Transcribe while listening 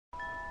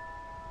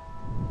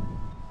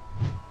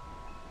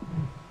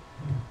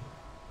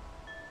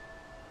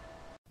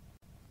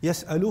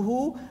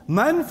يَسْأَلُهُ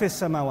مَنْ فِي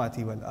السَّمَاوَاتِ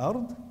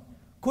وَالْأَرْضِ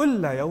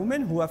كُلَّ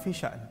يَوْمٍ هُوَ فِي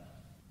شَأْنٍ.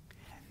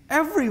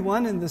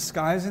 Everyone in the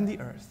skies and the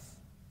earth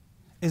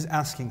is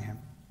asking him.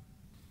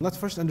 Let's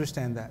first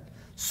understand that.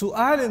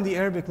 Su'al in the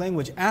Arabic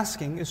language,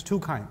 asking, is two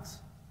kinds.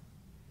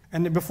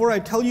 And before I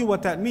tell you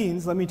what that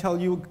means, let me tell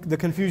you the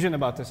confusion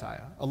about this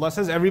ayah. Allah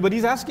says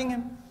everybody's asking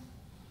him.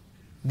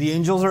 The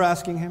angels are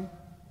asking him.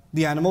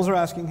 The animals are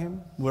asking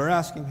him. We're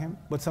asking him.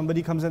 But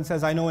somebody comes and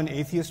says, I know an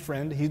atheist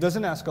friend. He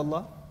doesn't ask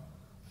Allah.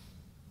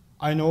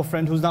 I know a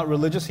friend who's not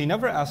religious. He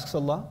never asks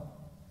Allah.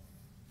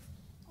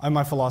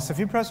 My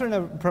philosophy professor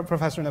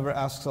never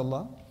asks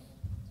Allah.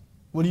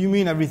 What do you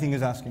mean everything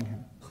is asking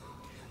him?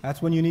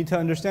 That's when you need to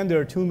understand there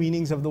are two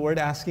meanings of the word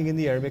asking in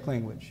the Arabic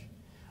language.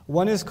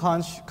 One is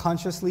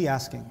consciously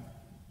asking.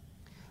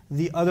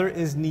 The other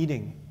is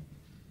needing.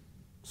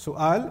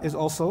 Su'al is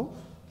also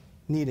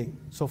needing.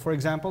 So for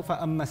example,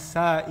 فَأَمَّا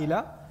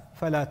السَّائِلَ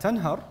فَلَا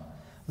تَنْهَرْ.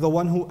 The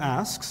one who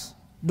asks,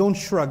 don't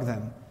shrug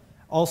them.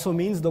 Also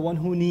means the one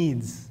who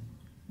needs,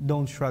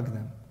 don't shrug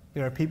them.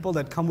 There are people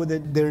that come with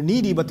it, they're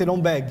needy but they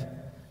don't beg.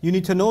 You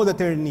need to know that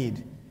they're in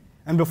need.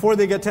 And before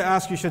they get to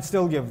ask, you should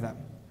still give them.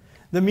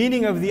 The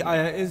meaning of the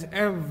ayah is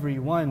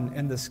everyone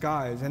in the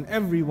skies and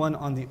everyone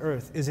on the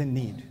earth is in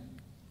need.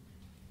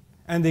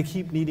 And they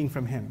keep needing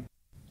from him.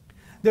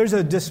 There's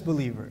a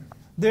disbeliever.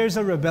 There's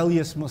a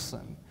rebellious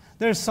Muslim.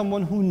 There's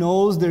someone who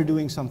knows they're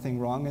doing something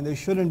wrong and they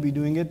shouldn't be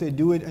doing it. They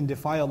do it and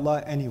defy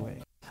Allah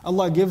anyway.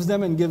 Allah gives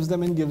them and gives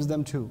them and gives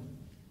them too.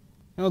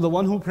 You know, the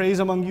one who prays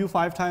among you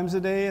 5 times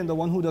a day and the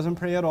one who doesn't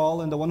pray at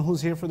all and the one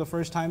who's here for the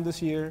first time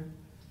this year.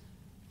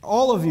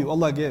 All of you,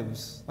 Allah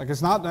gives. Like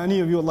it's not any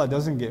of you Allah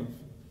doesn't give.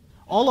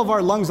 All of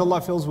our lungs Allah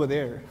fills with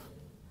air.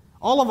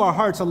 All of our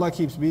hearts Allah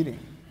keeps beating.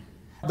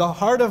 The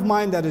heart of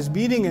mine that is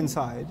beating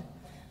inside,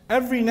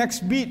 every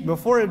next beat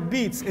before it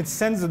beats, it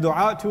sends a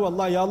dua to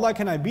Allah, Ya Allah,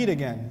 can I beat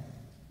again?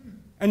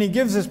 And He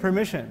gives His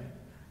permission.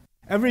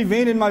 Every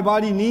vein in my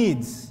body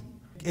needs.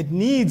 It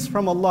needs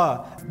from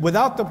Allah.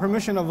 Without the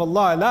permission of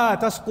Allah,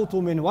 لا تسقط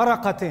من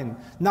ورقة.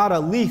 Not a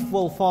leaf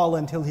will fall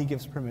until He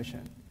gives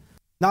permission.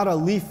 Not a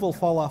leaf will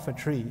fall off a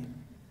tree.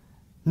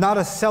 Not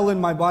a cell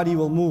in my body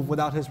will move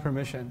without His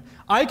permission.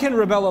 I can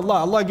rebel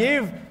Allah. Allah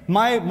gave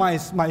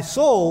my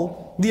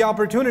soul the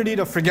opportunity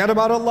to forget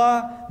about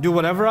Allah, do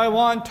whatever I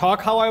want,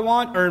 talk how I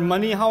want, earn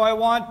money how I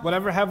want,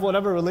 have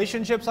whatever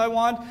relationships I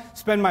want,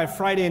 spend my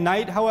Friday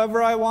night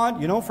however I want.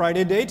 You know,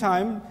 Friday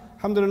daytime,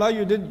 alhamdulillah,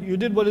 you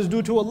did what is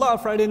due to Allah.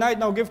 Friday night,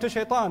 now give to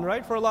shaitan,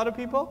 right? For a lot of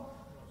people.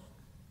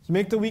 So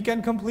make the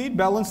weekend complete,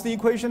 balance the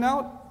equation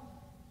out.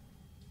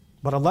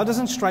 But Allah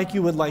doesn't strike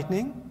you with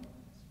lightning.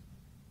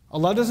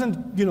 Allah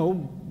doesn't,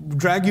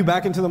 drag you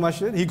back into the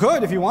masjid. He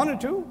could if He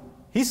wanted to.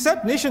 He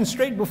set nations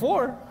straight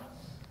before.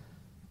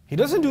 He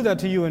doesn't do that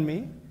to you and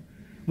me.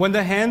 When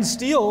the hand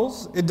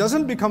steals, it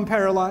doesn't become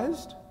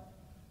paralyzed.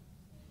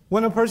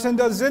 When a person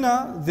does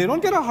zina, they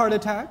don't get a heart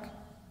attack.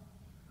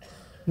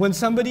 When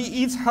somebody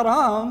eats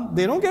haram,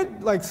 they don't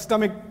get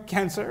stomach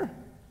cancer.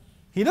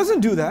 He doesn't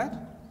do that.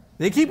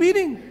 They keep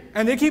eating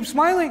and they keep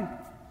smiling.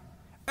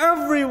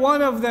 Every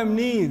one of them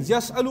needs.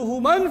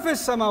 يَسْأَلُهُ مَنْ فِي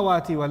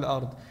السَّمَاوَاتِ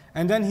وَالْأَرْضِ.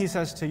 And then He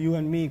says to you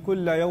and me,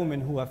 كُلَّ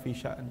يَوْمٍ هُوَ فِي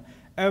شَأْنٍ.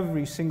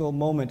 Every single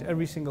moment,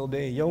 every single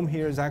day. Yawm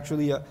here is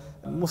actually a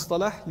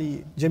mustalah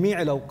li jami'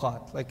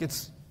 al-awqat. Like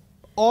it's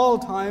all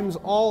times,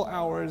 all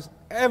hours,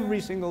 every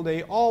single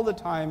day, all the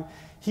time.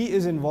 He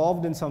is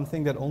involved in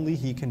something that only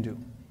He can do.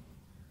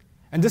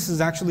 And this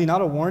is actually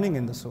not a warning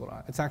in the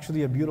surah. It's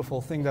actually a beautiful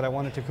thing that I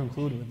wanted to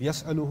conclude with.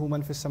 يَسْأَلُهُ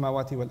مَنْ فِي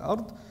السَّمَاوَاتِ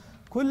وَالْأَرْضِ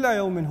كُلَّ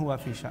يَوْمٍ هُوَ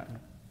فِي شَأْنٍ.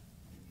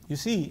 You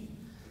see,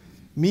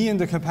 me in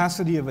the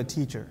capacity of a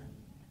teacher,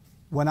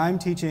 when I'm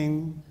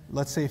teaching,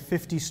 let's say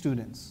 50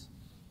 students,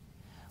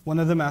 one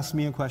of them asks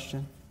me a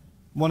question,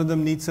 one of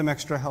them needs some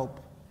extra help,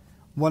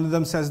 one of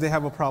them says they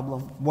have a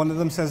problem, one of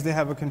them says they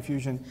have a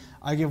confusion.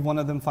 I give one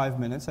of them 5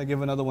 minutes, I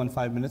give another one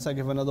 5 minutes, I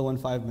give another one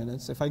 5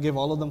 minutes. If I give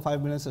all of them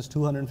 5 minutes, that's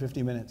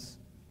 250 minutes.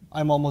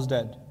 I'm almost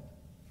dead.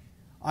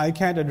 I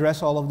can't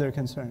address all of their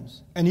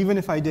concerns. And even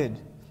if I did,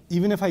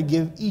 even if I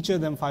give each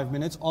of them 5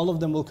 minutes, all of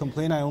them will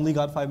complain I only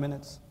got 5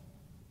 minutes.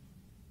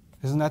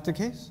 Isn't that the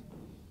case?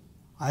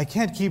 I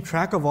can't keep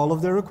track of all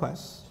of their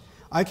requests.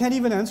 I can't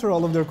even answer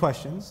all of their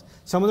questions.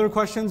 Some of their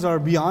questions are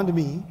beyond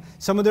me.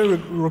 Some of their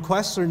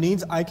requests or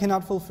needs I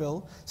cannot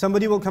fulfill.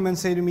 Somebody will come and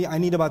say to me, I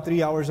need about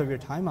 3 hours of your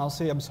time. I'll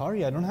say, I'm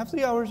sorry, I don't have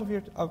 3 hours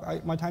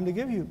of my time to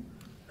give you.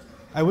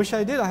 I wish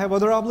I did. I have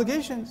other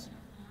obligations.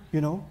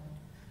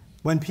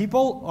 When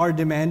people are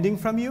demanding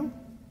from you,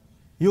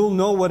 you'll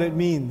know what it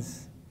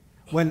means.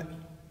 When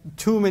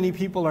too many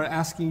people are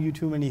asking you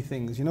too many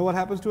things. You know what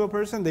happens to a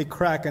person? They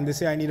crack and they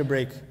say, I need a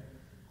break.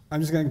 I'm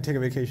just going to take a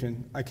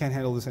vacation. I can't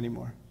handle this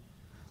anymore.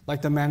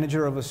 Like the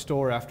manager of a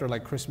store after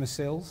Christmas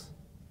sales.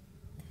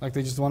 Like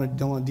they just don't want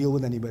to deal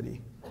with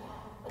anybody.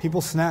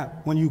 People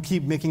snap when you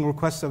keep making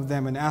requests of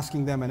them and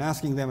asking them and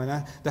asking them.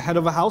 And the head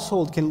of a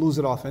household can lose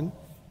it often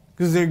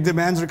because their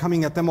demands are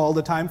coming at them all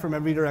the time from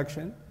every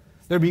direction.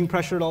 They're being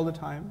pressured all the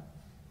time.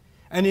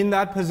 And in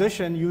that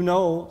position,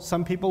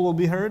 some people will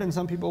be heard and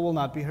some people will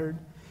not be heard.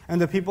 And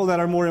the people that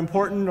are more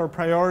important or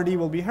priority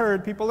will be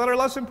heard. People that are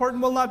less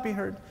important will not be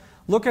heard.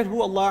 Look at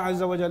who Allah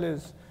Azza wa Jal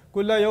is.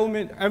 Kulla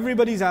yawmin,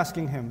 everybody's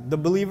asking Him. The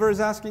believer is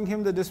asking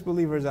Him, the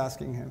disbeliever is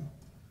asking Him.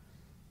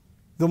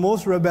 The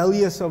most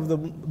rebellious of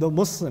the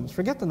Muslims,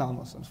 forget the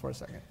non-Muslims for a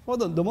second. Well,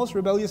 the most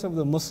rebellious of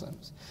the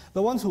Muslims,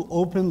 the ones who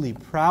openly,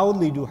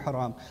 proudly do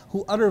haram,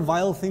 who utter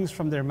vile things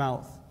from their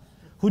mouth,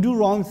 who do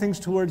wrong things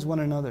towards one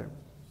another.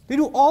 They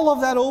do all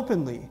of that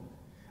openly.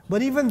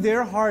 But even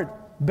their heart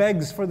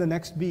begs for the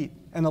next beat,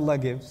 and Allah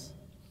gives.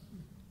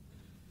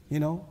 You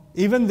know,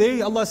 even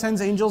they, Allah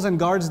sends angels and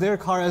guards their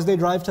car as they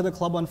drive to the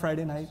club on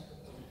Friday night.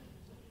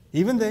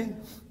 Even they.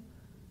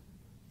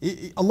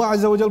 Allah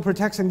Azza wa Jal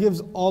protects and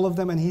gives all of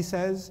them, and He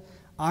says,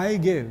 I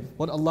give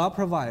what Allah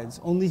provides,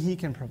 only He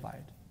can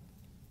provide.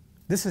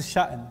 This is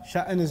sha'an.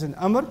 Sha'an is an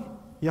amr,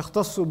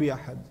 yakhtassu bi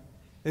ahad.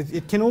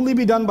 It can only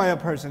be done by a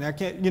person. I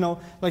can't,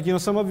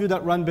 some of you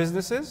that run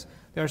businesses,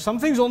 there are some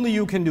things only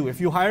you can do.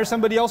 If you hire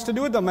somebody else to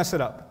do it, they'll mess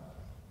it up.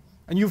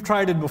 And you've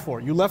tried it before.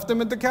 You left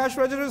them at the cash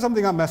register,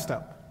 something got messed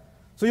up.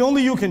 So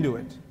only you can do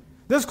it.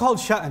 This is called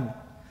sha'an.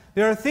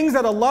 There are things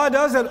that Allah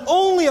does that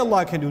only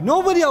Allah can do.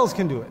 Nobody else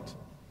can do it.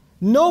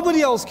 Nobody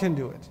else can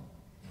do it.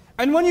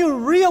 And when you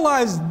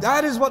realize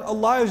that is what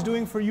Allah is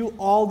doing for you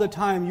all the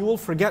time, you will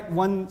forget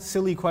one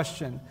silly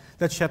question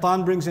that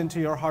shaitan brings into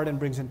your heart and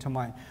brings into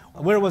mine.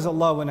 Where was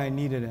Allah when I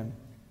needed Him?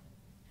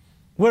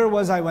 Where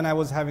was I when I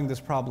was having this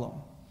problem?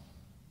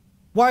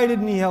 Why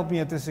didn't He help me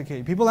at this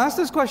occasion? People ask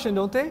this question,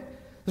 don't they?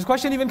 This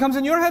question even comes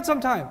in your head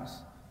sometimes.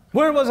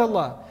 Where was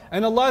Allah?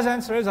 And Allah's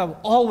answer is, I've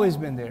always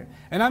been there.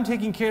 And I'm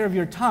taking care of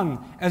your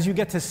tongue as you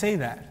get to say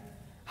that.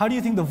 How do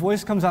you think the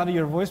voice comes out of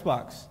your voice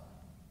box?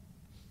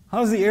 How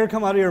does the air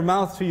come out of your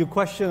mouth so you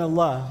question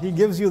Allah? He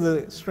gives you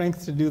the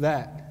strength to do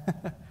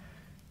that.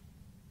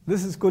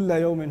 This is kulla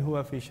yawmin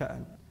huwa fi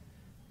sha'an.